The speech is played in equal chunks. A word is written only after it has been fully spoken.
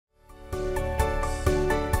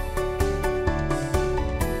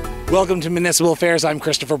Welcome to Municipal Affairs. I'm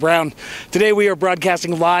Christopher Brown. Today we are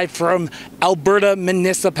broadcasting live from Alberta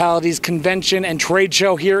Municipalities Convention and Trade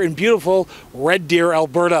Show here in beautiful Red Deer,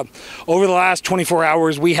 Alberta. Over the last 24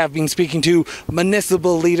 hours, we have been speaking to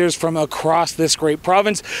municipal leaders from across this great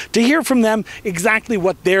province to hear from them exactly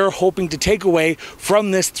what they're hoping to take away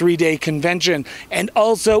from this three-day convention. And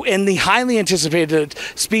also in the highly anticipated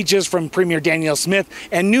speeches from Premier Danielle Smith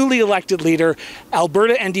and newly elected leader,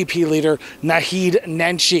 Alberta NDP leader, Naheed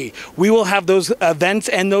Nenshi. We will have those events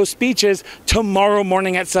and those speeches tomorrow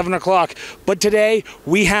morning at 7 o'clock. But today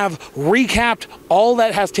we have recapped all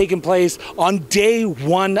that has taken place on day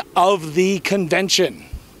one of the convention.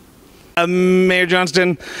 Mayor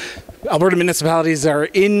Johnston, Alberta municipalities are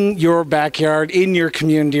in your backyard, in your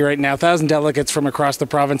community right now. 1,000 delegates from across the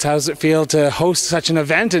province. How does it feel to host such an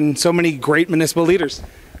event and so many great municipal leaders?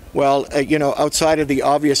 Well, you know, outside of the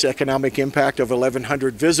obvious economic impact of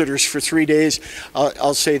 1,100 visitors for 3 days,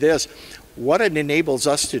 I'll say this. What it enables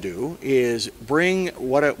us to do is bring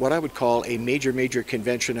what I would call a major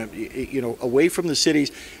convention, you know, away from the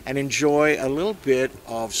cities and enjoy a little bit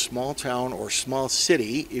of small town or small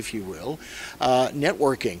city, if you will,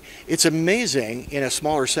 networking. It's amazing in a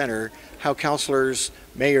smaller center how councillors,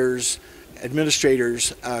 mayors,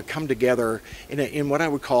 administrators come together in what I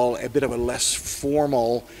would call a bit of a less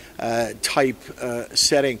formal type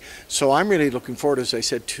setting. So I'm really looking forward, as I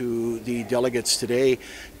said, to the delegates today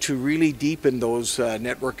to really deepen those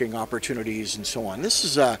networking opportunities and so on. This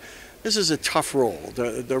is a tough role.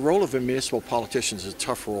 The role of a municipal politician is a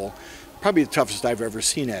tough role, probably the toughest I've ever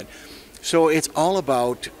seen it. So it's all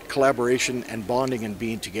about collaboration and bonding and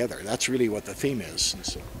being together. That's really what the theme is. And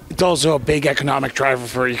so. It's also a big economic driver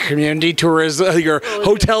for your community. Tourism, your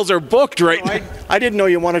hotels are booked right now. I didn't know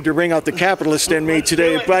you wanted to bring out the capitalist in me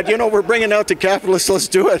today, but you know, we're bringing out the capitalist. Let's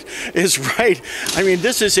do it. Is right. I mean,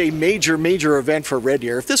 this is a major event for Red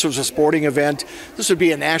Deer. If this was a sporting event, this would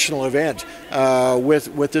be a national event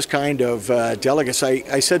with this kind of delegates.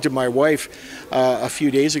 I said to my wife a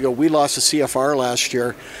few days ago, we lost the CFR last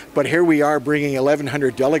year, but here we are bringing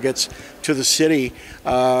 1,100 delegates to the city,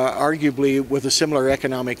 arguably with a similar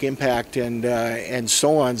economic impact and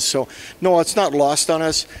so on. So no, it's not lost on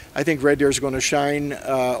us. I think Red Deer is going to shine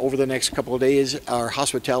over the next couple of days. Our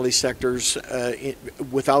hospitality sectors,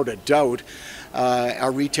 without a doubt,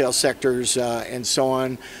 our retail sectors and so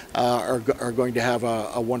on are going to have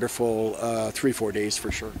a wonderful 3-4 days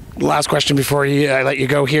for sure. Last question before I let you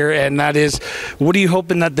go here, and that is, what are you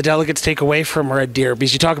hoping that the delegates take away from Red Deer?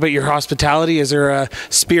 Because you talk about your hospitality, is there a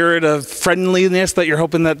spirit of friendliness that you're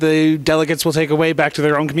hoping that the delegates will take away back to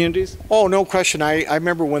their own communities? Oh, no question. I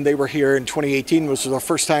remember when they were here in 2018, which was the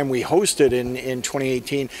first time we hosted in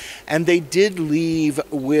 2018, and they did leave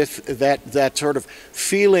with that sort of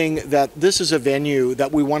feeling that this is a venue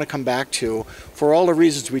that we want to come back to for all the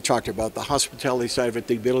reasons we talked about, the hospitality side of it,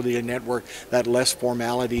 the ability to network, that less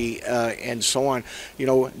formality and so on. You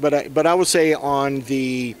know, but I would say on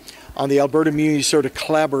the Alberta Munis sort of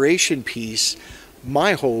collaboration piece,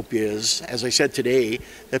 my hope is, as I said today,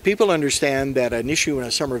 that people understand that an issue in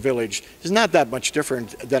a summer village is not that much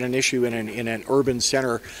different than an issue in an urban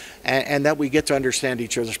center, and that we get to understand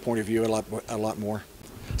each other's point of view a lot more.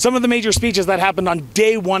 Some of the major speeches that happened on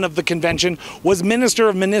day one of the convention was Minister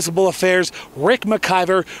of Municipal Affairs Rick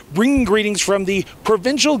McIver bringing greetings from the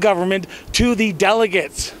provincial government to the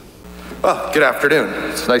delegates. Well, good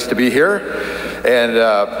afternoon. It's nice to be here. And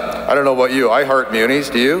I don't know about you, I heart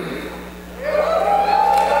munis, do you?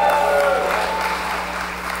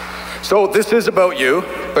 So this is about you,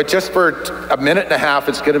 but just for a minute and a half,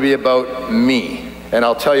 it's going to be about me. And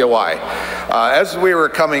I'll tell you why. As we were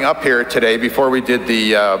coming up here today, before we did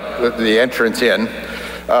the entrance in,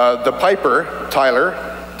 the piper,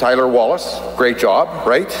 Tyler Wallace, great job,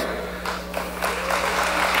 right?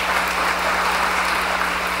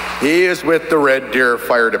 He is with the Red Deer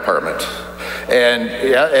Fire Department.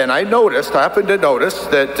 And I happened to notice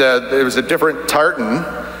that there was a different tartan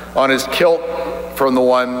on his kilt from the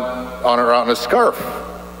one on his scarf.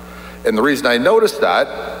 And the reason I noticed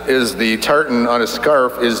that is the tartan on his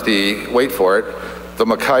scarf is the, wait for it, the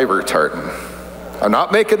McIver tartan. I'm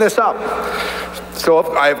not making this up. So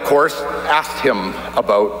I, of course, asked him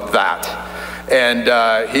about that.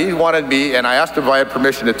 And he wanted me, and I asked him if I had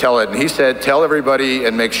permission to tell it, and he said, tell everybody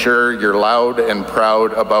and make sure you're loud and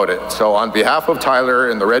proud about it. So on behalf of Tyler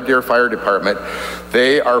and the Red Deer Fire Department,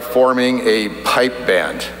 they are forming a pipe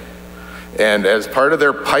band. And as part of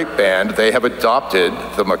their pipe band, they have adopted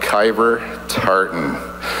the McIver tartan.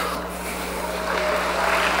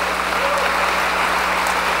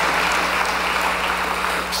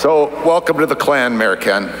 So welcome to the clan, Mayor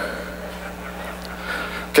Ken.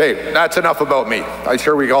 Okay, that's enough about me. I'm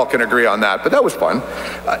sure we all can agree on that, but that was fun.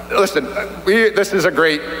 Listen, this is a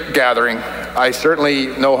great gathering. I certainly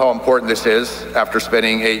know how important this is after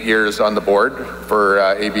spending 8 years on the board for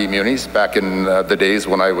ABMUNIS back in the days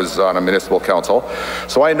when I was on a municipal council.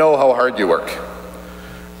 So I know how hard you work.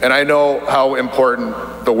 And I know how important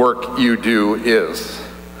the work you do is.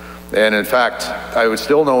 And in fact, I would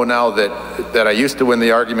still know now that I used to win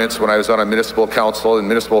the arguments when I was on a municipal council, and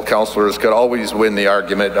municipal councillors could always win the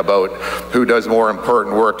argument about who does more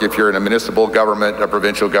important work if you're in a municipal government, a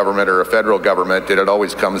provincial government, or a federal government, and it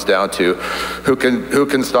always comes down to who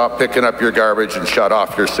can stop picking up your garbage and shut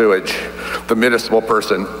off your sewage. The municipal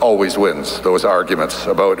person always wins those arguments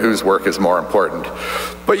about whose work is more important.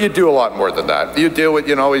 But you do a lot more than that. You deal with,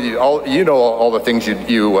 all the things you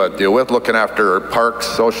deal with, looking after parks,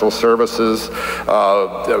 social services,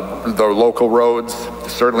 the local roads,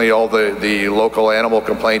 certainly all the local animal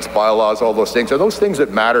complaints, bylaws, all those things are those things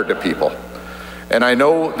that matter to people. And I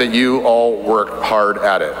know that you all work hard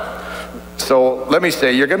at it. So let me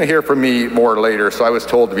say, you're going to hear from me more later, so I was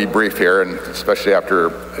told to be brief here, and especially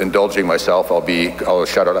after indulging myself, I'll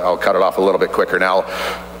cut it off a little bit quicker now.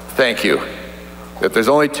 Thank you. If there's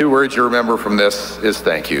only 2 words you remember from this, is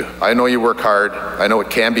thank you. I know you work hard. I know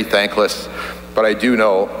it can be thankless, but I do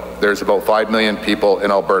know there's about 5 million people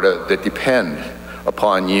in Alberta that depend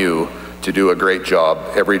upon you to do a great job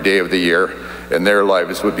every day of the year, and their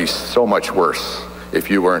lives would be so much worse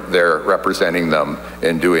if you weren't there representing them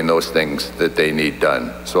and doing those things that they need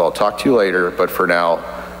done. So I'll talk to you later, but for now,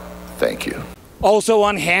 thank you. Also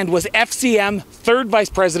on hand was FCM 3rd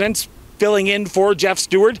Vice President, filling in for Jeff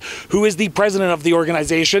Stewart, who is the president of the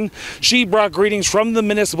organization. She brought greetings from the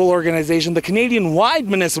municipal organization, the Canadian-wide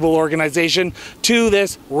municipal organization, to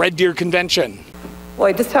this Red Deer convention. Well,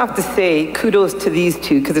 I just have to say kudos to these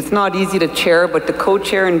two, because it's not easy to chair, but to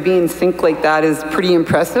co-chair and be in sync like that is pretty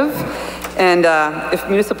impressive. And if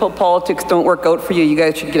municipal politics don't work out for you, you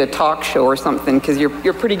guys should get a talk show or something, because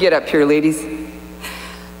you're pretty good up here, ladies.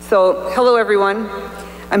 So, hello everyone.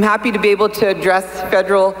 I'm happy to be able to address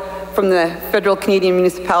from the federal Canadian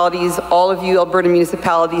municipalities, all of you Alberta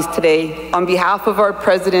municipalities today, on behalf of our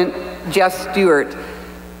president, Jeff Stewart,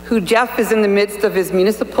 who Jeff is in the midst of his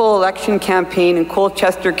municipal election campaign in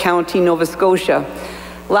Colchester County, Nova Scotia.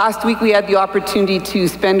 Last week we had the opportunity to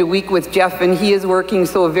spend a week with Jeff, and he is working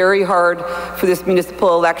so very hard for this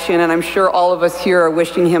municipal election, and I'm sure all of us here are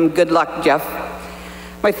wishing him good luck, Jeff.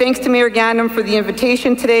 My thanks to Mayor Gandam for the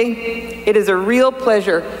invitation today. It is a real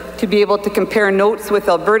pleasure to be able to compare notes with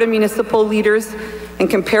Alberta municipal leaders and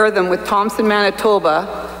compare them with Thompson,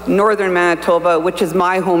 Manitoba, Northern Manitoba, which is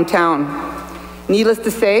my hometown. Needless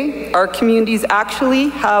to say, our communities actually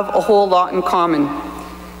have a whole lot in common.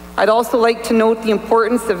 I'd also like to note the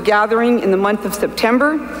importance of gathering in the month of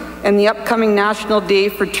September and the upcoming National Day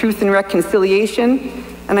for Truth and Reconciliation,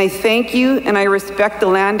 and I thank you and I respect the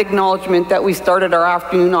land acknowledgement that we started our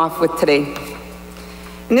afternoon off with today.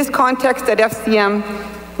 In this context at FCM,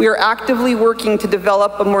 we are actively working to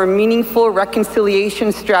develop a more meaningful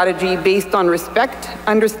reconciliation strategy based on respect,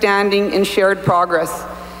 understanding, and shared progress.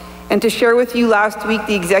 And to share with you, last week,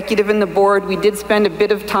 the executive and the board, we did spend a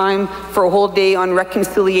bit of time for a whole day on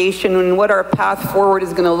reconciliation and what our path forward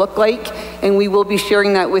is going to look like, and we will be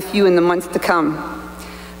sharing that with you in the months to come.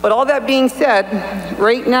 But all that being said,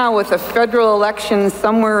 right now with a federal election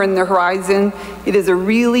somewhere in the horizon, it is a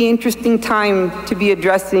really interesting time to be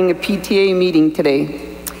addressing a PTA meeting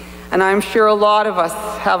today. And I'm sure a lot of us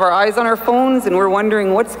have our eyes on our phones and we're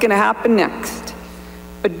wondering what's going to happen next.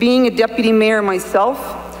 But being a deputy mayor myself,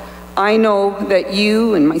 I know that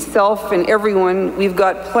you and myself and everyone, we've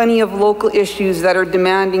got plenty of local issues that are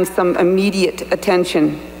demanding some immediate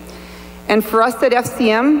attention. And for us at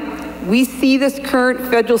FCM, we see this current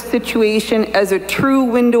federal situation as a true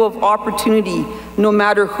window of opportunity, no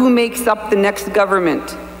matter who makes up the next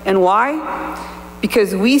government. And why?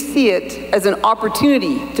 Because we see it as an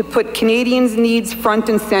opportunity to put Canadians' needs front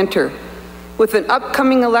and center, with an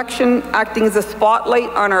upcoming election acting as a spotlight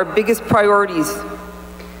on our biggest priorities.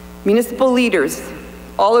 Municipal leaders,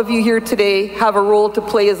 all of you here today have a role to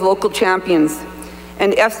play as local champions,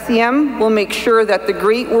 and FCM will make sure that the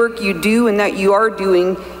great work you do and that you are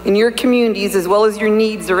doing in your communities as well as your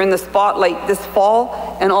needs are in the spotlight this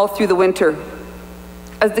fall and all through the winter.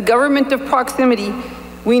 As the government of proximity,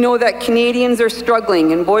 we know that Canadians are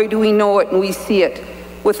struggling, and boy do we know it and we see it,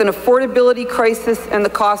 with an affordability crisis and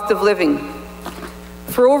the cost of living.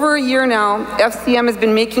 For over a year now, FCM has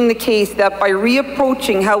been making the case that by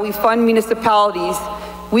reapproaching how we fund municipalities,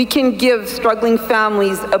 we can give struggling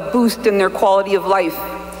families a boost in their quality of life.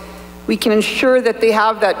 We can ensure that they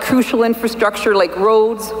have that crucial infrastructure like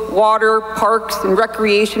roads, water, parks, and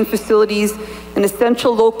recreation facilities, and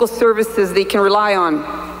essential local services they can rely on.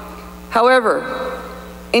 However,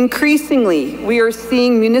 increasingly, we are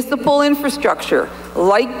seeing municipal infrastructure,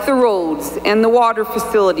 like the roads and the water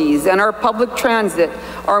facilities and our public transit,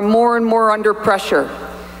 are more and more under pressure.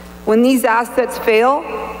 When these assets fail,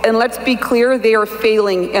 and let's be clear, they are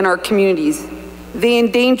failing in our communities. They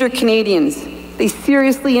endanger Canadians. They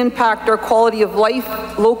seriously impact our quality of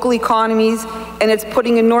life, local economies, and it's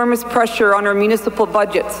putting enormous pressure on our municipal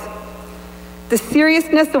budgets. The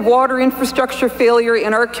seriousness of water infrastructure failure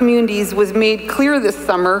in our communities was made clear this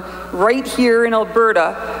summer, right here in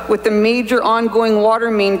Alberta, with the major ongoing water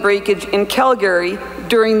main breakage in Calgary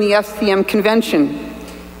during the FCM convention.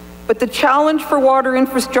 But the challenge for water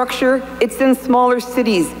infrastructure, it's in smaller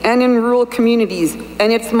cities and in rural communities,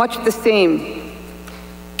 and it's much the same.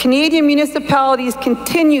 Canadian municipalities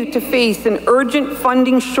continue to face an urgent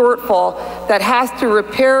funding shortfall that has to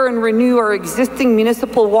repair and renew our existing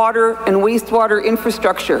municipal water and wastewater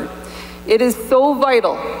infrastructure. It is so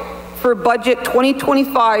vital for Budget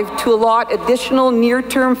 2025 to allot additional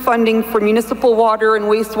near-term funding for municipal water and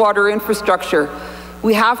wastewater infrastructure.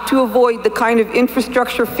 We have to avoid the kind of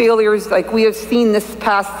infrastructure failures like we have seen this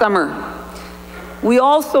past summer. We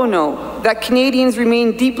also know that Canadians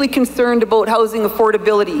remain deeply concerned about housing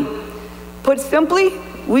affordability. Put simply,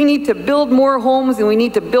 we need to build more homes and we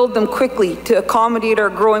need to build them quickly to accommodate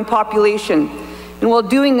our growing population. And while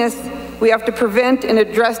doing this, we have to prevent and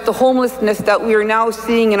address the homelessness that we are now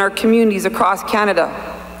seeing in our communities across Canada.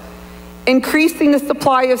 Increasing the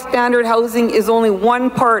supply of standard housing is only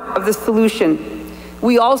one part of the solution.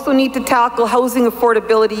 We also need to tackle housing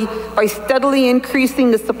affordability by steadily increasing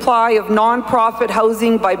the supply of non-profit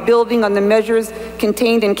housing by building on the measures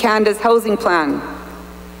contained in Canada's housing plan.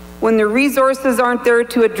 When the resources aren't there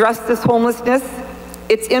to address this homelessness,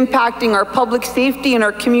 it's impacting our public safety and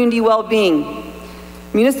our community well-being.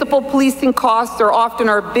 Municipal policing costs are often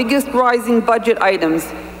our biggest rising budget items,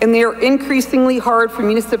 and they are increasingly hard for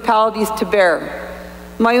municipalities to bear.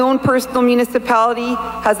 My own personal municipality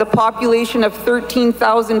has a population of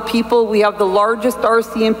 13,000 people. We have the largest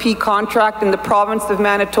RCMP contract in the province of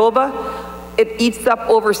Manitoba. It eats up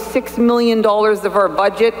over $6 million of our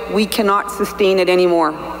budget. We cannot sustain it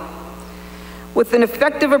anymore. With an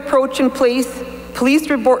effective approach in place, police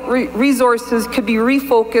resources could be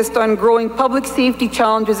refocused on growing public safety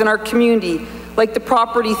challenges in our community, like the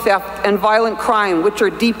property theft and violent crime, which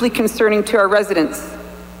are deeply concerning to our residents.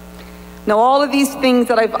 Now, all of these things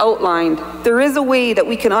that I've outlined, there is a way that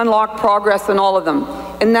we can unlock progress on all of them,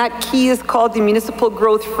 and that key is called the Municipal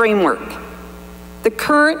Growth Framework. The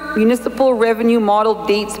current municipal revenue model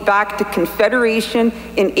dates back to Confederation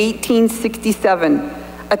in 1867,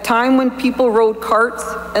 a time when people rode carts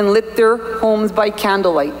and lit their homes by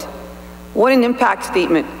candlelight. What an impact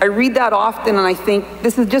statement. I read that often and I think,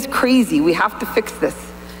 this is just crazy, we have to fix this.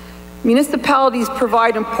 Municipalities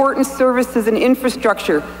provide important services and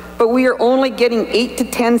infrastructure, but we are only getting 8 to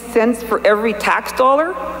 10 cents for every tax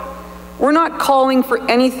dollar? We're not calling for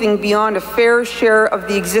anything beyond a fair share of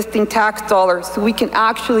the existing tax dollars so we can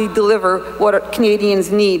actually deliver what our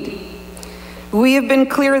Canadians need. We have been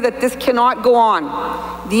clear that this cannot go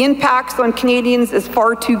on. The impacts on Canadians is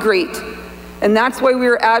far too great. And that's why we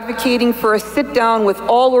are advocating for a sit-down with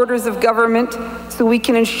all orders of government so we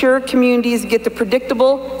can ensure communities get the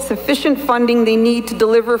predictable, sufficient funding they need to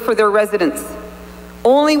deliver for their residents.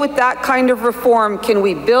 Only with that kind of reform can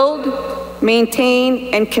we build,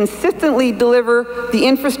 maintain, and consistently deliver the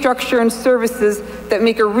infrastructure and services that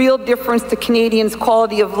make a real difference to Canadians'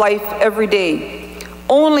 quality of life every day.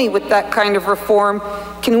 Only with that kind of reform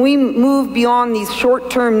can we move beyond these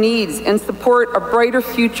short-term needs and support a brighter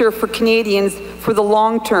future for Canadians for the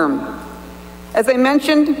long term. As I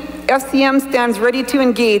mentioned, FCM stands ready to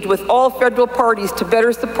engage with all federal parties to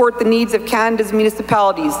better support the needs of Canada's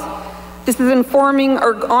municipalities. This is informing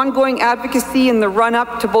our ongoing advocacy in the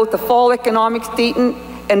run-up to both the Fall Economic Statement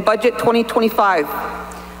and Budget 2025.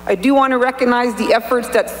 I do want to recognize the efforts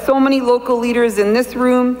that so many local leaders in this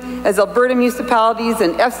room, as Alberta municipalities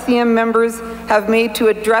and FCM members, have made to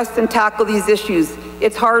address and tackle these issues.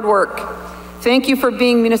 It's hard work. Thank you for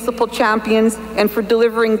being municipal champions and for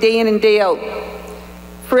delivering day in and day out.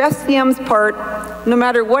 For FCM's part, no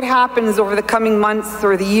matter what happens over the coming months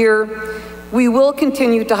or the year, we will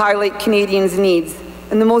continue to highlight Canadians' needs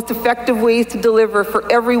and the most effective ways to deliver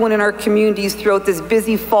for everyone in our communities throughout this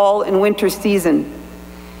busy fall and winter season.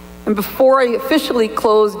 And before I officially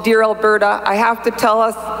close, dear Alberta, I have to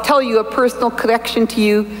tell you a personal connection to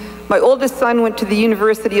you. My oldest son went to the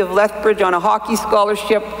University of Lethbridge on a hockey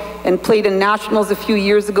scholarship, and played in nationals a few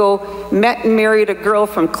years ago, met and married a girl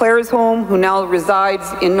from Claresholm who now resides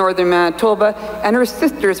in northern Manitoba, and her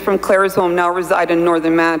sisters from Claresholm now reside in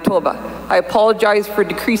northern Manitoba. I apologize for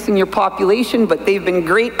decreasing your population, but they've been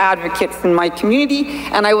great advocates in my community,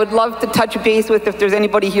 and I would love to touch base with if there's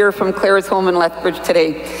anybody here from Claresholm and Lethbridge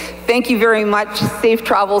today. Thank you very much. Safe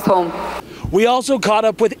travels home. We also caught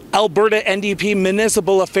up with Alberta NDP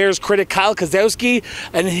Municipal Affairs critic Kyle Kasawski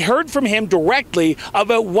and heard from him directly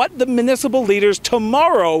about what the municipal leaders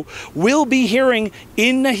tomorrow will be hearing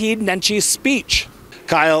in Naheed Nenshie's speech.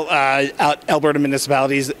 Kyle, Alberta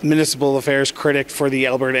Municipalities Municipal Affairs critic for the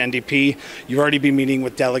Alberta NDP. You've already been meeting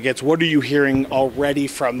with delegates. What are you hearing already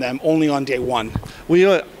from them, only on day one? Well, you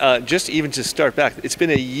know, just even to start back, it's been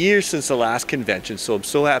a year since the last convention, so I'm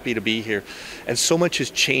so happy to be here. And so much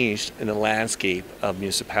has changed in the landscape of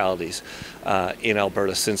municipalities in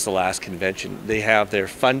Alberta since the last convention. They have their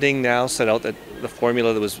funding now set out, that the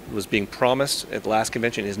formula that was being promised at the last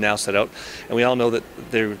convention is now set out, and we all know that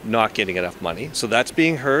they're not getting enough money. So that's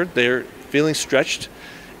being heard. They're feeling stretched,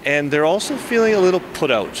 and they're also feeling a little put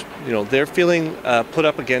out. You know, they're feeling put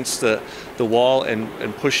up against the wall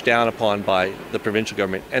and pushed down upon by the provincial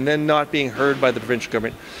government, and then not being heard by the provincial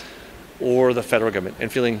government or the federal government,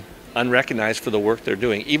 and feeling unrecognized for the work they're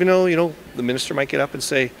doing. Even though, you know, the minister might get up and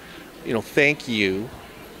say, you know, thank you.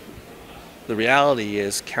 The reality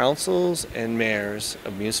is councils and mayors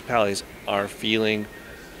of municipalities are feeling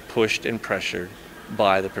pushed and pressured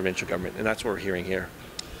by the provincial government, and that's what we're hearing here.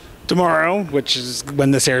 Tomorrow, which is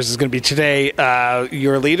when this airs, is going to be today,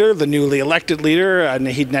 your leader, the newly elected leader,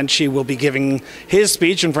 Naheed Nenshie, will be giving his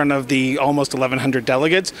speech in front of the almost 1,100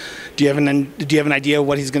 delegates. Do you have an idea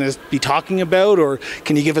what he's going to be talking about, or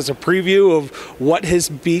can you give us a preview of what his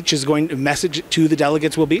speech is going to message to the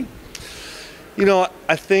delegates will be? You know,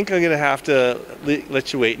 I think I'm going to have to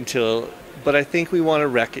let you wait until, but I think we want to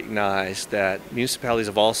recognize that municipalities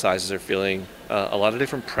of all sizes are feeling a lot of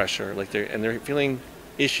different pressure, like they're feeling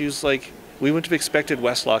issues like we wouldn't have expected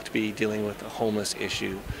Westlock to be dealing with a homeless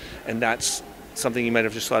issue, and that's something you might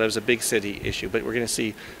have just thought it was a big city issue, but we're going to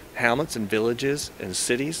see hamlets and villages and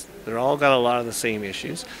cities, they're all got a lot of the same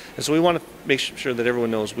issues, and so we want to make sure that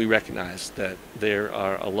everyone knows we recognize that there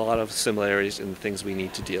are a lot of similarities in the things we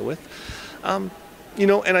need to deal with. You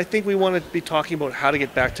know, and I think we want to be talking about how to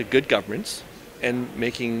get back to good governance and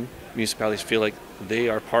making municipalities feel like they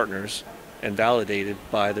are partners and validated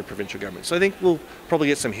by the provincial government. So I think we'll probably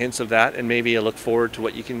get some hints of that, and maybe a look forward to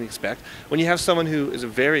what you can expect. When you have someone who is a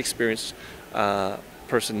very experienced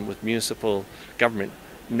person with municipal government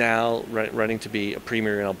now running to be a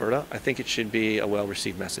premier in Alberta, I think it should be a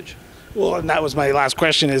well-received message. Well, and that was my last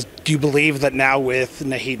question is, do you believe that now with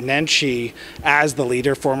Naheed Nenshie as the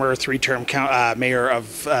leader, former three-term mayor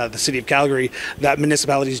of the city of Calgary, that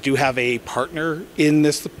municipalities do have a partner in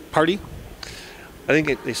this party? I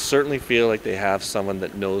think they certainly feel like they have someone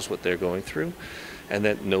that knows what they're going through and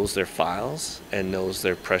that knows their files and knows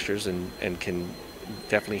their pressures and can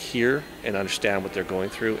definitely hear and understand what they're going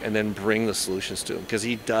through and then bring the solutions to them, because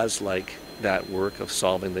he does like that work of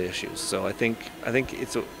solving the issues. So I think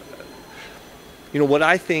it's a, you know, what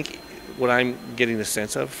I'm getting the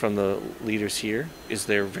sense of from the leaders here is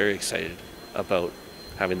they're very excited about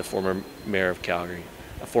having the former mayor of Calgary,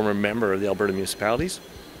 a former member of the Alberta Municipalities,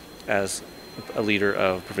 as a leader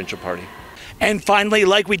of provincial party. And finally,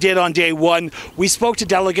 like we did on day one, we spoke to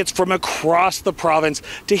delegates from across the province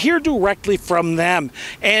to hear directly from them.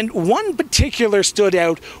 And one particular stood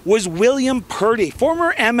out was William Purdy,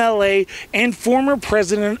 former MLA and former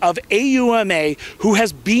president of AUMA, who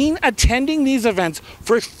has been attending these events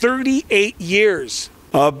for 38 years.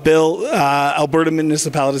 Bill, Alberta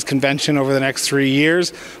Municipalities Convention over the next 3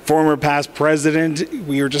 years, former past president,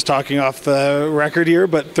 we were just talking off the record here,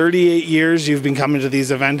 but 38 years you've been coming to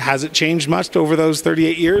these events. Has it changed much over those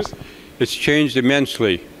 38 years? It's changed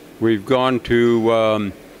immensely. We've gone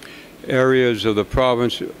to areas of the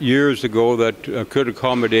province years ago that could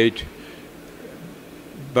accommodate,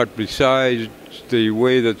 but besides the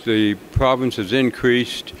way that the province has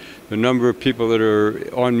increased, the number of people that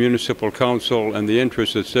are on municipal council and the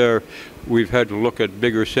interest that's there, we've had to look at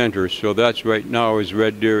bigger centres. So that's right now is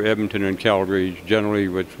Red Deer, Edmonton and Calgary, generally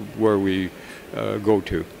where we go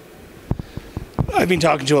to. I've been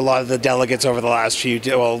talking to a lot of the delegates over the last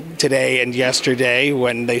today and yesterday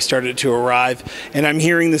when they started to arrive, and I'm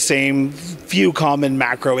hearing the same few common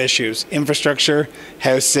macro issues: infrastructure,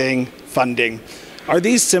 housing, funding. Are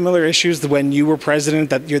these similar issues when you were president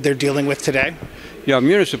that they're dealing with today? Yeah,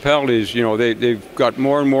 municipalities, you know, they've got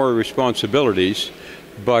more and more responsibilities,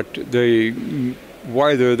 but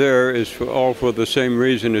why they're there is all for the same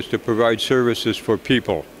reason, is to provide services for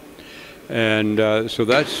people. And so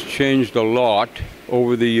that's changed a lot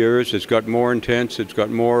over the years. It's got more intense, it's got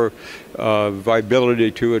more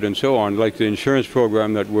viability to it and so on, like the insurance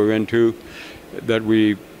program that we're into, that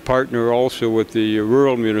we partner also with the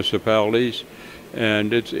rural municipalities,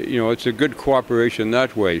 and it's, you know, it's a good cooperation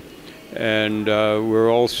that way. And we're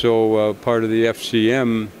also part of the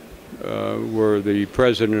FCM. We're the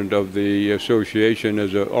president of the association,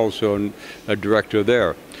 as also a director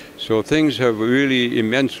there. So things have really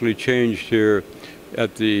immensely changed here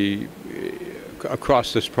at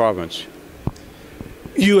across this province.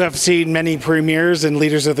 You have seen many premiers and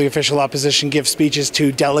leaders of the official opposition give speeches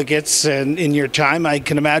to delegates, and in your time, I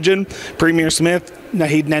can imagine. Premier Smith,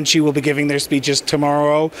 Naheed Nenshi will be giving their speeches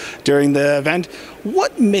tomorrow during the event.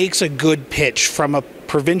 What makes a good pitch from a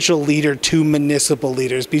provincial leader to municipal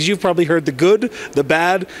leaders? Because you've probably heard the good, the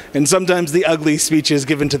bad, and sometimes the ugly speeches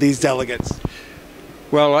given to these delegates.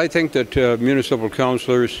 Well, I think that municipal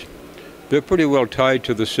councillors, they're pretty well tied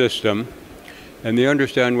to the system, and they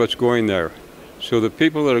understand what's going there. So the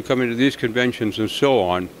people that are coming to these conventions and so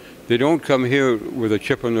on, they don't come here with a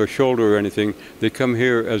chip on their shoulder or anything. They come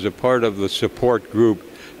here as a part of the support group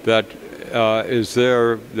that is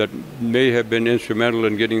there, that may have been instrumental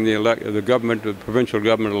in getting the government, the provincial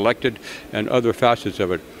government elected, and other facets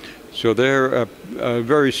of it. So they're a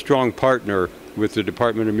very strong partner with the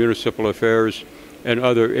Department of Municipal Affairs and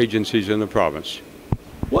other agencies in the province.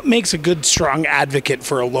 What makes a good, strong advocate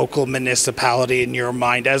for a local municipality in your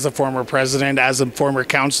mind, as a former president, as a former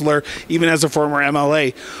councillor, even as a former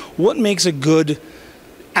MLA? What makes a good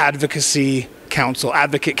advocate council?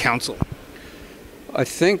 I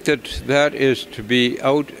think that is to be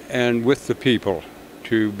out and with the people,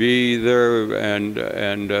 to be there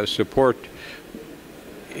and support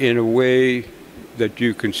in a way that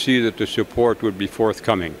you can see that the support would be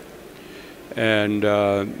forthcoming. And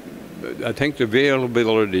I think the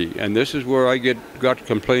availability, and this is where I got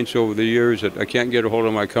complaints over the years that I can't get a hold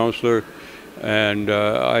of my councillor, and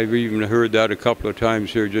I've even heard that a couple of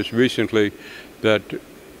times here just recently, that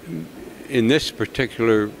in this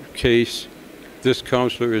particular case, this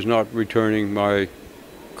councillor is not returning my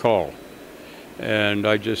call. And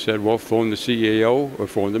I just said, well, phone the CAO or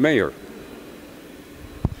phone the mayor.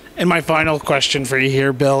 And my final question for you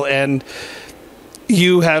here, Bill, and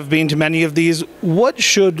you have been to many of these. What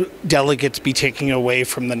should delegates be taking away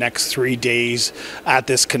from the next 3 days at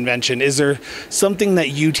this convention? Is there something that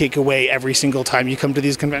you take away every single time you come to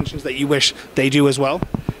these conventions that you wish they do as well?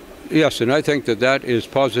 Yes, and I think that is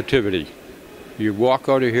positivity. You walk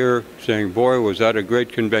out of here saying, boy, was that a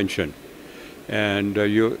great convention. And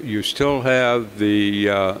you still have the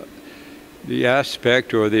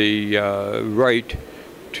aspect or the right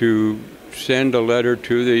to send a letter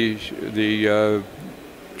to the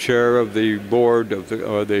chair of the board of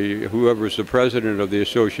whoever's the president of the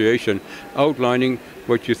association, outlining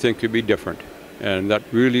what you think could be different. And that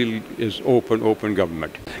really is open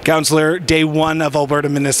government. Councillor, day one of Alberta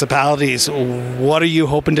Municipalities, what are you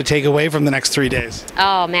hoping to take away from the next 3 days?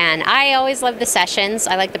 Oh man, I always love the sessions.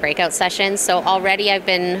 I like the breakout sessions. So already I've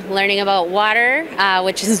been learning about water,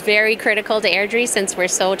 which is very critical to Airdrie since we're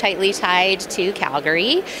so tightly tied to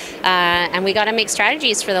Calgary. And we got to make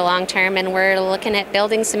strategies for the long term, and we're looking at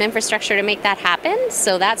building some infrastructure to make that happen.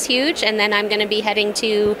 So that's huge. And then I'm going to be heading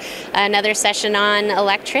to another session on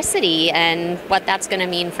electricity and what that's going to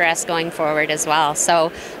mean for us going forward as well. So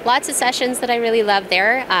lots of sessions that I really love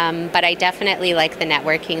there, but I definitely like the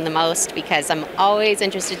networking the most because I'm always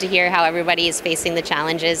interested to hear how everybody is facing the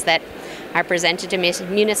challenges that are presented to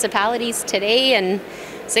municipalities today and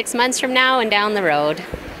 6 months from now and down the road.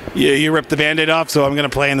 You ripped the Band-Aid off, so I'm going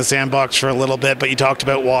to play in the sandbox for a little bit, but you talked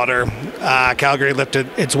about water. Calgary lifted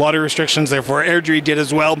its water restrictions, therefore Airdrie did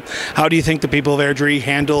as well. How do you think the people of Airdrie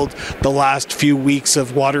handled the last few weeks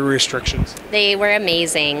of water restrictions? They were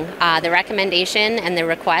amazing. The recommendation and the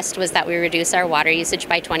request was that we reduce our water usage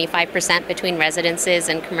by 25% between residences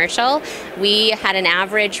and commercial. We had an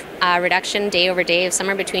average reduction day over day of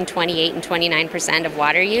somewhere between 28 and 29% of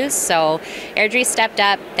water use, so Airdrie stepped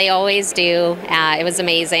up. They always do. It was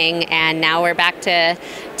amazing. And now we're back to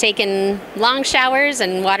taking long showers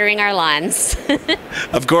and watering our lawns.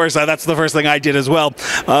 Of course, that's the first thing I did as well.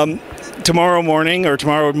 Tomorrow morning and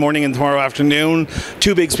tomorrow afternoon,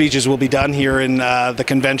 two big speeches will be done here in the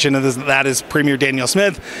convention, and that is Premier Daniel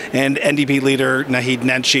Smith and NDP leader Naheed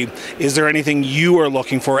Nenshi. Is there anything you are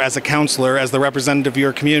looking for as a councillor, as the representative of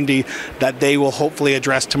your community, that they will hopefully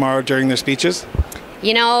address tomorrow during their speeches?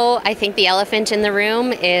 You know, I think the elephant in the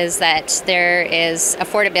room is that there is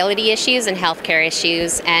affordability issues and healthcare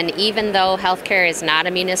issues, and even though healthcare is not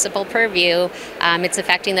a municipal purview, it's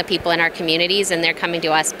affecting the people in our communities, and they're coming to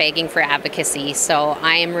us begging for advocacy. So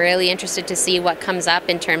I am really interested to see what comes up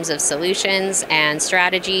in terms of solutions and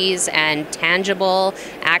strategies and tangible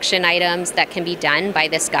action items that can be done by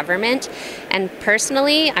this government. And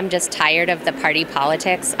personally, I'm just tired of the party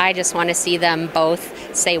politics. I just want to see them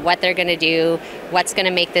both say what they're going to do, what's going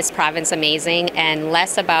to make this province amazing, and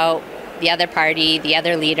less about the other party, the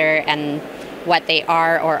other leader, and what they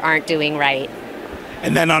are or aren't doing right.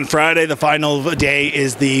 And then on Friday, the final day,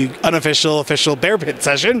 is the unofficial, official bear pit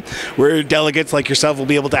session, where delegates like yourself will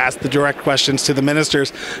be able to ask the direct questions to the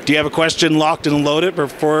ministers. Do you have a question locked and loaded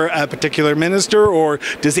for a particular minister, or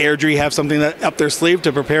does Airdrie have something up their sleeve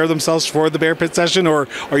to prepare themselves for the bear pit session, or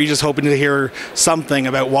are you just hoping to hear something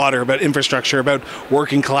about water, about infrastructure, about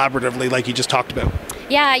working collaboratively like you just talked about?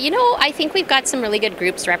 Yeah, you know, I think we've got some really good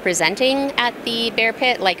groups representing at the bear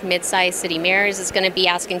pit, like mid-sized city mayors is going to be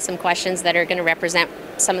asking some questions that are going to represent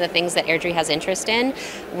some of the things that Airdrie has interest in.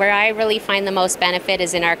 Where I really find the most benefit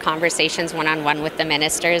is in our conversations one-on-one with the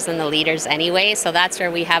ministers and the leaders anyway, so that's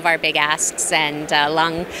where we have our big asks and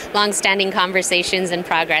long-standing conversations and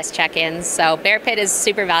progress check-ins. So bear pit is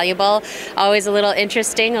super valuable, always a little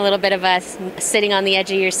interesting, a little bit of a sitting on the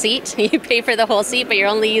edge of your seat. You pay for the whole seat, but you're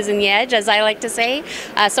only using the edge, as I like to say.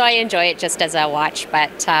 So I enjoy it just as a watch,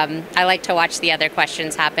 but I like to watch the other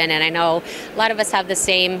questions happen, and I know a lot of us have the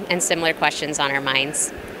same and similar questions on our minds.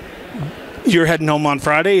 You're heading home on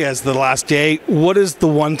Friday as the last day. What is the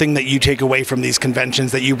one thing that you take away from these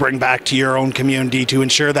conventions that you bring back to your own community to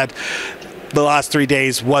ensure that the last 3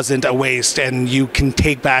 days wasn't a waste and you can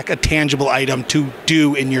take back a tangible item to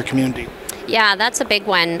do in your community? Yeah, that's a big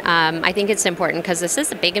one. I think it's important because this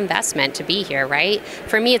is a big investment to be here, right?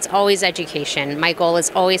 For me, it's always education. My goal is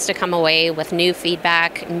always to come away with new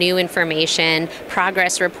feedback, new information,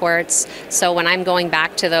 progress reports. So when I'm going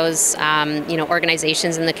back to those,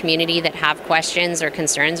 organizations in the community that have questions or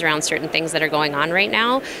concerns around certain things that are going on right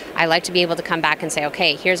now, I like to be able to come back and say,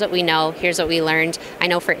 okay, here's what we know, here's what we learned. I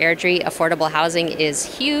know for Airdrie, affordable housing is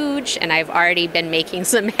huge, and I've already been making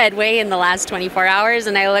some headway in the last 24 hours,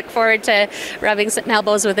 and I look forward to rubbing some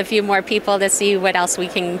elbows with a few more people to see what else we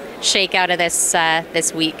can shake out of this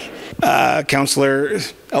this week. Councillor,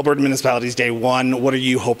 Alberta Municipalities Day 1, what are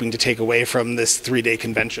you hoping to take away from this 3-day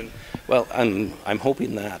convention? Well, I'm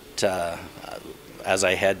hoping that as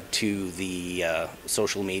I head to the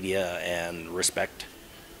social media and respect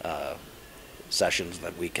sessions,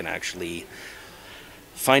 that we can actually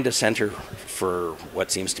find a center for what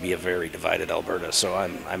seems to be a very divided Alberta. So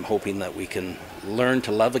I'm hoping that we can learn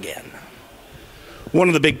to love again. One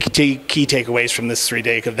of the big key takeaways from this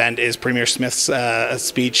 3-day event is Premier Smith's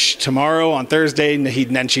speech tomorrow on Thursday, Naheed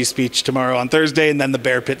Nenshi's speech tomorrow on Thursday, and then the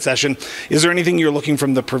bear pit session. Is there anything you're looking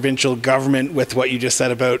from the provincial government with what you just said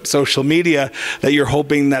about social media that you're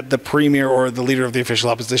hoping that the Premier or the Leader of the Official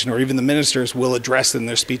Opposition or even the ministers will address in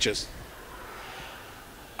their speeches?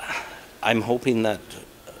 I'm hoping that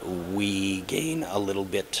we gain a little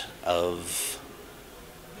bit of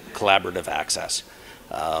collaborative access.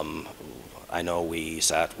 I know we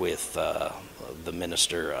sat with the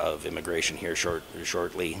Minister of Immigration here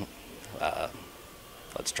shortly.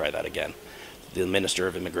 Let's try that again. The Minister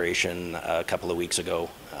of Immigration a couple of weeks ago,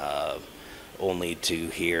 only to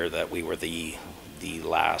hear that we were the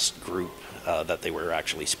last group that they were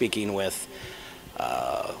actually speaking with.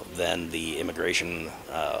 Then the immigration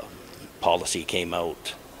policy came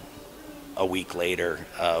out a week later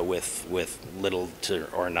with little to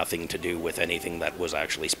or nothing to do with anything that was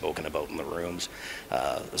actually spoken about in the rooms.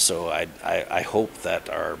 So I hope that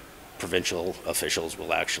our provincial officials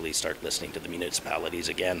will actually start listening to the municipalities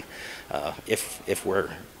again. If we're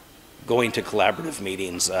going to collaborative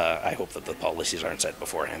meetings, I hope that the policies aren't set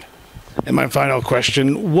beforehand. And my final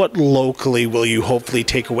question, what locally will you hopefully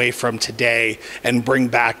take away from today and bring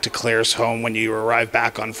back to Claresholm when you arrive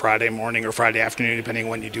back on Friday morning or Friday afternoon, depending on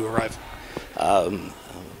when you do arrive?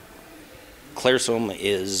 Claresholm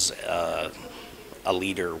is a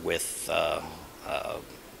leader with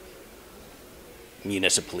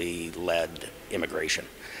municipally led immigration.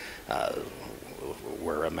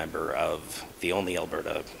 We're a member of the only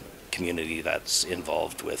Alberta community that's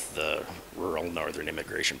involved with the Rural Northern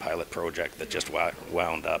Immigration Pilot Project that just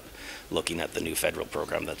wound up, looking at the new federal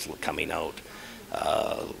program that's coming out.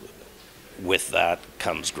 With that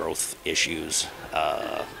comes growth issues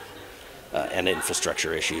and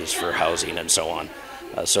infrastructure issues for housing and so on.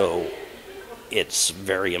 So it's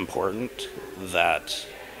very important that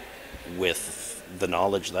with the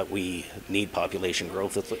knowledge that we need population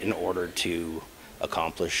growth in order to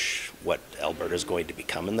accomplish what Alberta is going to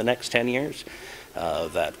become in the next 10 years,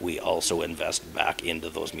 that we also invest back into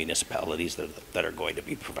those municipalities that are going to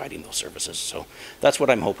be providing those services. So that's what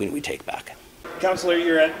I'm hoping we take back. Councillor,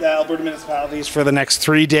 you're at the Alberta Municipalities for the next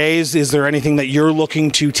 3 days. Is there anything that you're looking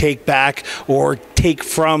to take back or take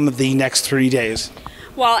from the next 3 days?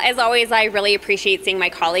 Well, as always, I really appreciate seeing my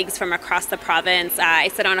colleagues from across the province. I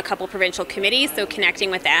sit on a couple provincial committees, so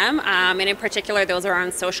connecting with them, and in particular, those are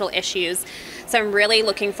on social issues. So I'm really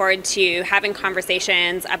looking forward to having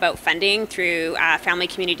conversations about funding through family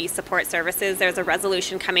community support services. There's a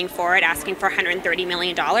resolution coming forward asking for $130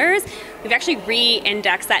 million. We've actually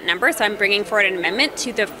re-indexed that number, so I'm bringing forward an amendment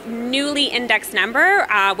to the newly indexed number,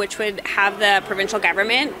 which would have the provincial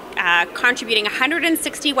government contributing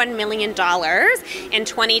 $161 million in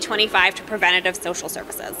 2025 to preventative social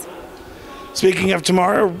services. Speaking of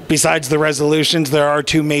tomorrow, besides the resolutions, there are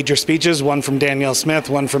two major speeches, one from Danielle Smith,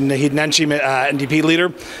 one from Naheed Nenshi, NDP leader.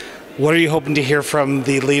 What are you hoping to hear from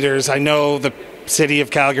the leaders? I know the city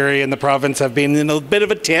of Calgary and the province have been in a bit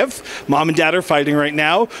of a tiff. Mom and dad are fighting right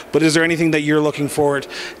now, but is there anything that you're looking forward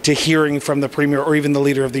to hearing from the Premier or even the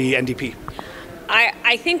leader of the NDP?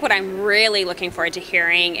 I think what I'm really looking forward to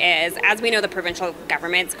hearing is, as we know, the provincial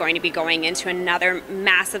government's going to be going into another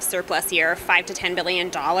massive surplus year, $5 to $10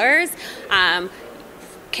 billion.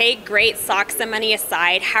 Okay, great, sock some money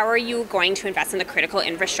aside. How are you going to invest in the critical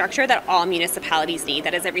infrastructure that all municipalities need?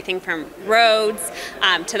 That is everything from roads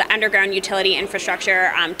to the underground utility infrastructure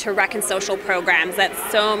to rec and social programs that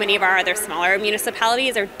so many of our other smaller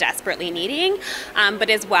municipalities are desperately needing. But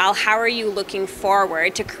as well, how are you looking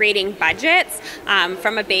forward to creating budgets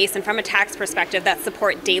from a base and from a tax perspective that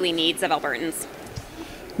support daily needs of Albertans?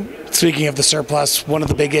 Speaking of the surplus, one of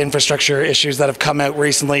the big infrastructure issues that have come out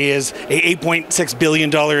recently is a $8.6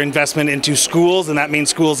 billion investment into schools, and that means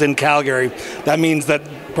schools in Calgary. That means that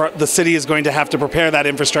the city is going to have to prepare that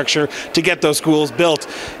infrastructure to get those schools built.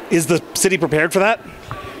 Is the city prepared for that?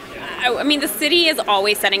 I mean, the city is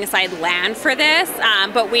always setting aside land for this,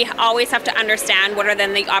 but we always have to understand what are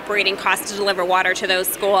then the operating costs to deliver water to those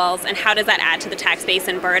schools, and how does that add to the tax base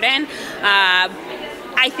and burden.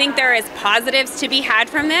 I think there is positives to be had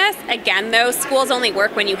from this. Again, though, schools only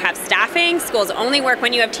work when you have staffing. Schools only work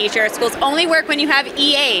when you have teachers. Schools only work when you have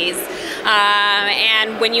EAs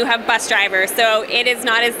and when you have bus drivers. So it is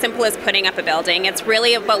not as simple as putting up a building. It's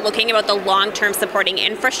really about looking about the long-term supporting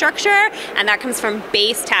infrastructure, and that comes from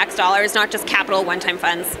base tax dollars, not just capital one-time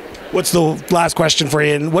funds. What's the last question for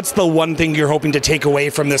you, and what's the one thing you're hoping to take away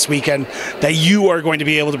from this weekend that you are going to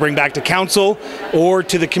be able to bring back to council or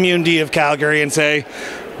to the community of Calgary and say,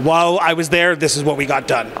 while I was there, this is what we got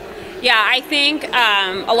done? Yeah, I think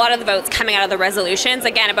a lot of the votes coming out of the resolutions,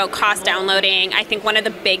 again, about cost downloading, I think one of the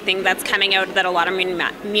big things that's coming out that a lot of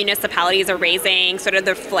municipalities are raising sort of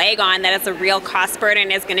their flag on, that it's a real cost burden,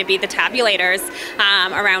 is going to be the tabulators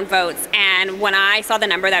around votes. And when I saw the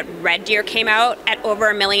number that Red Deer came out at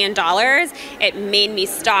over $1 million, it made me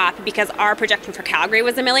stop, because our projection for Calgary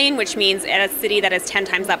was $1 million, which means at a city that is 10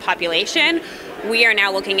 times that population, we are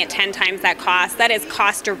now looking at 10 times that cost. That is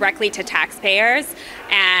cost directly to taxpayers,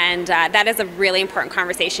 and that is a really important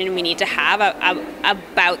conversation we need to have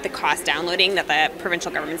about the cost downloading that the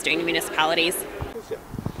provincial government's doing to municipalities.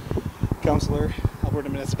 Councillor, Alberta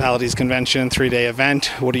Municipalities Convention, 3-day event.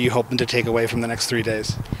 What are you hoping to take away from the next 3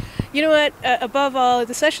 days? You know what, above all,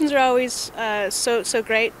 the sessions are always so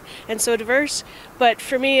great and so diverse, but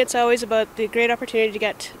for me it's always about the great opportunity to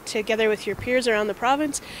get together with your peers around the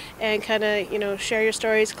province and kind of, share your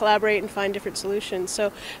stories, collaborate and find different solutions.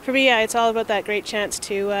 So for me, it's all about that great chance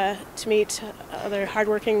to meet other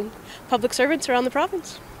hardworking public servants around the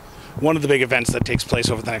province. One of the big events that takes place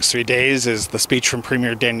over the next 3 days is the speech from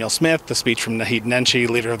Premier Danielle Smith, the speech from Naheed Nenshi,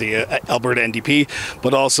 leader of the Alberta NDP,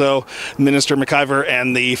 but also Minister McIver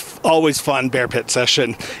and the always fun Bear Pit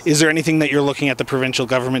session. Is there anything that you're looking at the provincial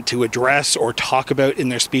government to address or talk about in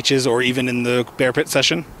their speeches or even in the Bear Pit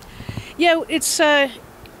session? Yeah, it's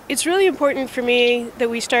really important for me that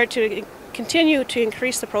we start to continue to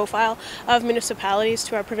increase the profile of municipalities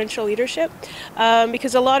to our provincial leadership,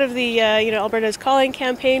 because a lot of the Alberta's Calling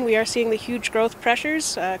campaign, we are seeing the huge growth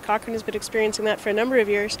pressures. Cochrane has been experiencing that for a number of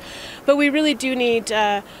years, but we really do need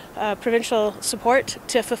provincial support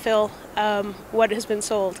to fulfill what has been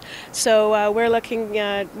sold. So we're looking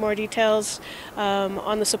at more details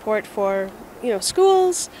on the support for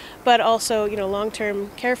schools, but also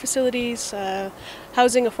long-term care facilities,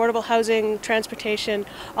 housing, affordable housing, transportation,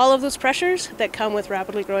 all of those pressures that come with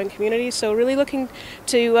rapidly growing communities. So really looking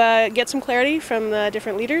to get some clarity from the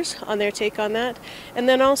different leaders on their take on that, and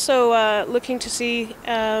then also looking to see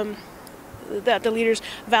that the leaders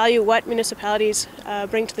value what municipalities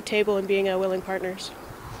bring to the table in being willing partners.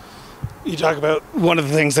 You talk about one of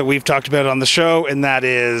the things that we've talked about on the show, and that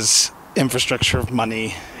is infrastructure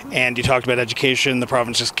money. And you talked about education. The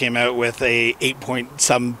province just came out with a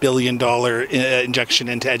 $8 billion injection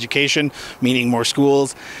into education, meaning more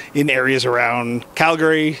schools in areas around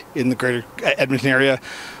Calgary, in the greater Edmonton area.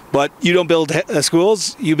 But you don't build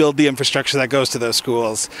schools, you build the infrastructure that goes to those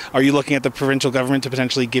schools. Are you looking at the provincial government to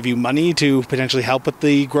potentially give you money to potentially help with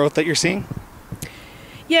the growth that you're seeing?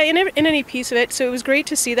 Yeah, in any piece of it. So it was great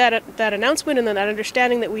to see that announcement and then that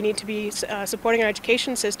understanding that we need to be supporting our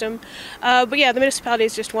education system. But yeah, the municipality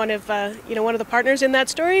is just one of the partners in that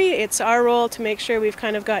story. It's our role to make sure we've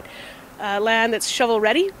kind of got land that's shovel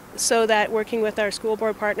ready, so that working with our school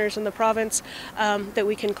board partners in the province, that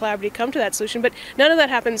we can collaboratively come to that solution. But none of that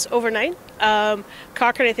happens overnight.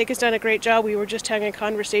 Cochrane, I think, has done a great job. We were just having a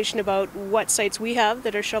conversation about what sites we have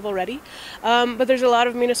that are shovel ready. But there's a lot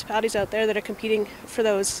of municipalities out there that are competing for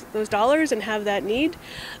those dollars and have that need.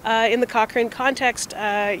 In the Cochrane context,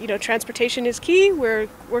 transportation is key. We're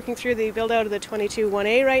working through the build out of the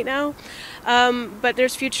 22-1A right now. But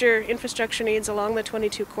there's future infrastructure needs along the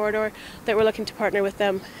 22 corridor that we're looking to partner with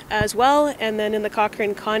them as well. And then in the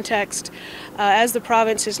Cochrane context, as the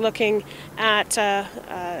province is looking at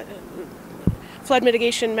flood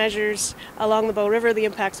mitigation measures along the Bow River, the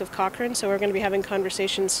impacts of Cochrane, so we're going to be having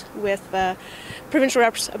conversations with provincial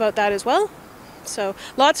reps about that as well. So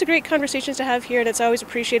lots of great conversations to have here, and it's always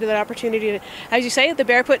appreciated that opportunity to, as you say, the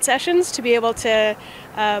barefoot sessions, to be able to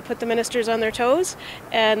put the ministers on their toes,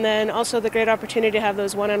 and then also the great opportunity to have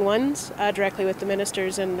those one-on-ones directly with the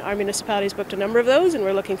ministers, and our municipalities booked a number of those, and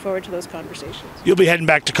we're looking forward to those conversations. You'll be heading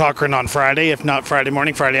back to Cochrane on Friday, if not Friday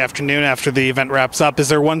morning, Friday afternoon after the event wraps up. Is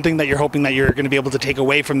there one thing that you're hoping that you're going to be able to take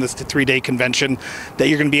away from this 3-day convention that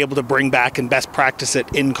you're going to be able to bring back and best practice it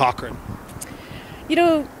in Cochrane?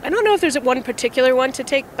 I don't know if there's one particular one to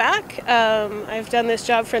take back. I've done this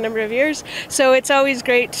job for a number of years, so it's always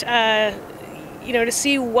great, to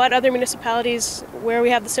see what other municipalities, where we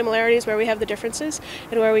have the similarities, where we have the differences,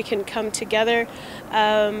 and where we can come together.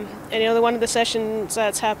 And one of the sessions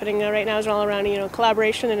that's happening right now is all around,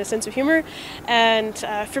 collaboration and a sense of humor. And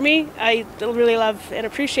for me, I really love and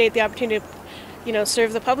appreciate the opportunity to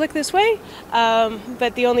serve the public this way,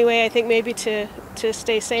 but the only way I think maybe to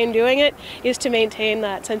stay sane doing it is to maintain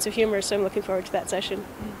that sense of humor, so I'm looking forward to that session.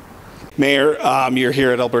 Mayor, you're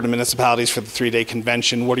here at Alberta Municipalities for the 3-day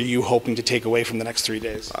convention. What are you hoping to take away from the next 3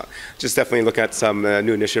 days? Just definitely look at some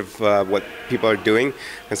new initiative, what people are doing,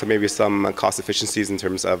 and so maybe some cost efficiencies in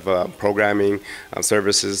terms of programming,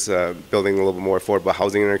 services, building a little bit more affordable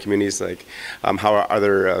housing in our communities, like how are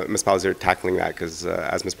other municipalities are tackling that, because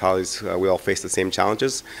as municipalities we all face the same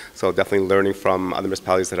challenges, so definitely learning from other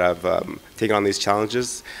municipalities that have taken on these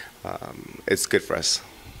challenges, it's good for us.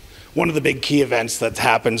 One of the big key events that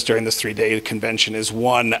happens during this 3-day convention is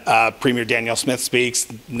Premier Danielle Smith speaks.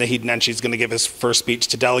 Naheed Nenshi is going to give his first speech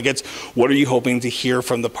to delegates. What are you hoping to hear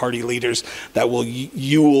from the party leaders that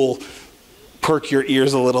you will perk your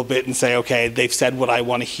ears a little bit and say, okay, they've said what I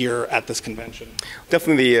want to hear at this convention?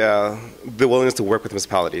 Definitely the willingness to work with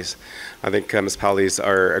municipalities. I think municipalities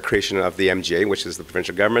are a creation of the MGA, which is the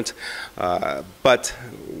provincial government, but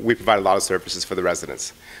we provide a lot of services for the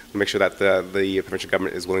residents. We make sure that the provincial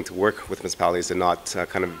government is willing to work with municipalities and not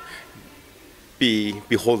kind of be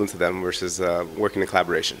beholden to them versus working in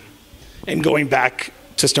collaboration. And going back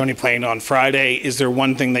to Stony Plain on Friday, is there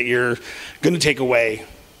one thing that you're going to take away?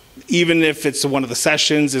 Even if it's one of the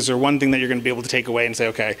sessions, is there one thing that you're going to be able to take away and say,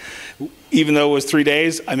 okay, even though it was 3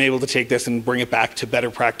 days, I'm able to take this and bring it back to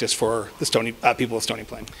better practice for the people of Stony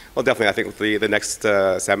Plain? Well, definitely. I think the next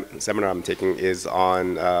seminar I'm taking is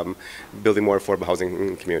on building more affordable housing in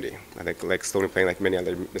the community. I think like Stony Plain, like many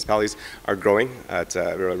other municipalities, are growing at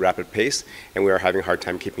a really rapid pace, and we are having a hard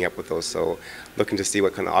time keeping up with those. So looking to see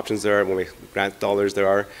what kind of options there are, when we grant dollars there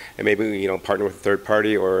are, and maybe partner with a third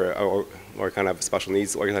party or kind of special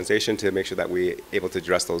needs organization to make sure that we're able to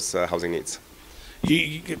address those housing needs.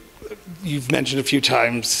 You've mentioned a few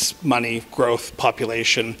times money, growth,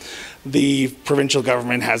 population. The provincial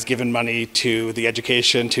government has given money to the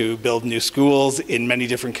education to build new schools in many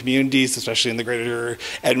different communities, especially in the greater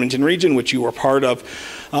Edmonton region, which you were part of.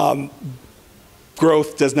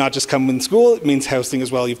 Growth does not just come in school, it means housing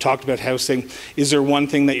as well. You've talked about housing. Is there one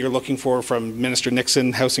thing that you're looking for from Minister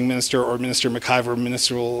Nixon, Housing Minister, or Minister McIver,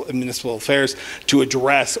 Municipal Affairs, to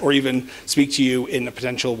address or even speak to you in a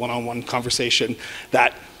potential one-on-one conversation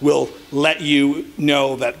that will let you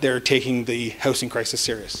know that they're taking the housing crisis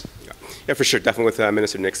serious? Yeah, for sure. Definitely with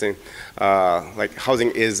Minister Nixon. Like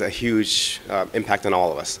housing is a huge impact on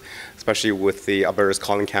all of us, especially with the Alberta's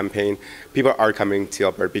Calling campaign. People are coming to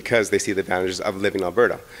Alberta because they see the advantages of living in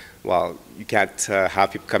Alberta. Well, you can't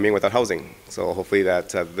have people coming without housing. So hopefully that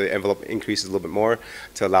the envelope increases a little bit more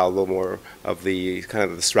to allow a little more of the kind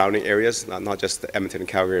of the surrounding areas, not just Edmonton and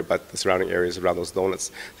Calgary, but the surrounding areas around those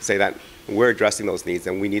donuts, to say that we're addressing those needs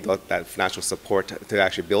and we need that financial support to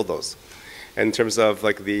actually build those. And in terms of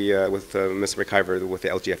like the with Mr. McIver with the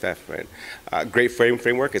LGFF, right? Great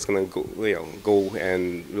framework. It's going to go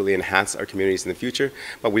and really enhance our communities in the future,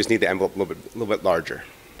 but we just need the envelope a little bit larger.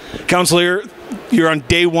 Councillor, you're on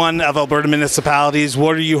day one of Alberta Municipalities.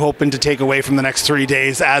 What are you hoping to take away from the next 3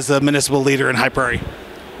 days as a municipal leader in High Prairie?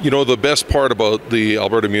 You know, the best part about the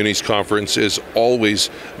Alberta Munis Conference is always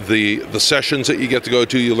the sessions that you get to go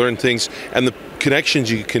to. You learn things and the connections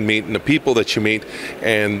you can meet and the people that you meet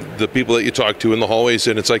and the people that you talk to in the hallways.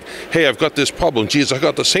 And it's like, hey, I've got this problem. Geez, I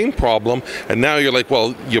got the same problem. And now you're like,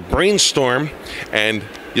 well, you brainstorm and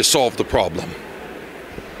you solve the problem.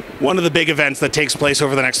 One of the big events that takes place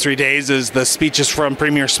over the next 3 days is the speeches from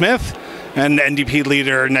Premier Smith and NDP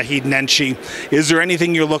leader Naheed Nenshi. Is there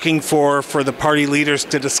anything you're looking for the party leaders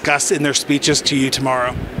to discuss in their speeches to you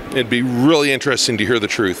tomorrow? It'd be really interesting to hear the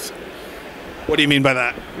truth. What do you mean by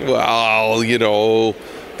that? Well, you know,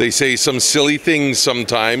 they say some silly things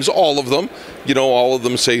sometimes, all of them. You know, all of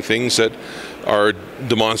them say things that are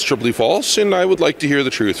demonstrably false, and I would like to hear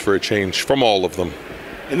the truth for a change from all of them.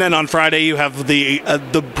 And then on Friday you have the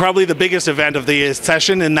probably the biggest event of the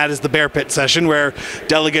session, and that is the Bear Pit session, where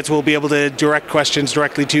delegates will be able to direct questions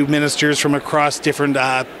directly to ministers from across different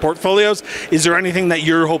portfolios. Is there anything that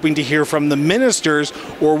you're hoping to hear from the ministers,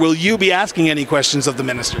 or will you be asking any questions of the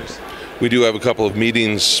ministers? We do have a couple of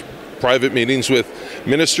meetings, private meetings with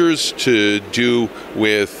ministers to do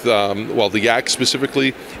with, well, the YAC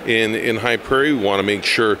specifically in High Prairie. We want to make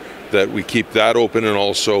sure that we keep that open, and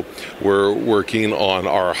also we're working on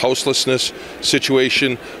our houselessness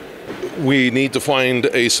situation. We need to find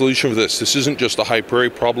a solution for this. This isn't just a High Prairie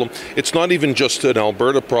problem. It's not even just an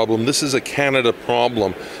Alberta problem. This is a Canada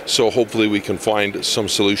problem. So hopefully we can find some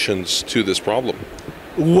solutions to this problem.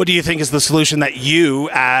 What do you think is the solution that you,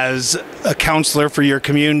 as a councillor for your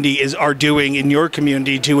community, are doing in your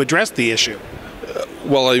community to address the issue?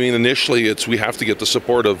 Well, I mean, initially we have to get the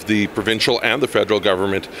support of the provincial and the federal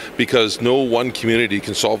government, because no one community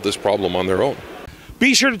can solve this problem on their own.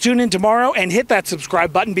 Be sure to tune in tomorrow and hit that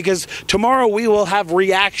subscribe button, because tomorrow we will have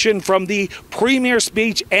reaction from the Premier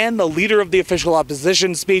speech and the Leader of the Official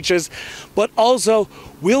Opposition speeches, but also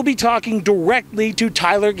we'll be talking directly to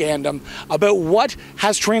Tyler Gandam about what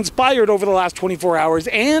has transpired over the last 24 hours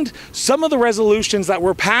and some of the resolutions that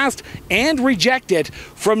were passed and rejected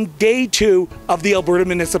from day 2 of the Alberta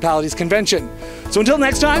Municipalities Convention. So until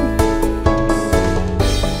next time,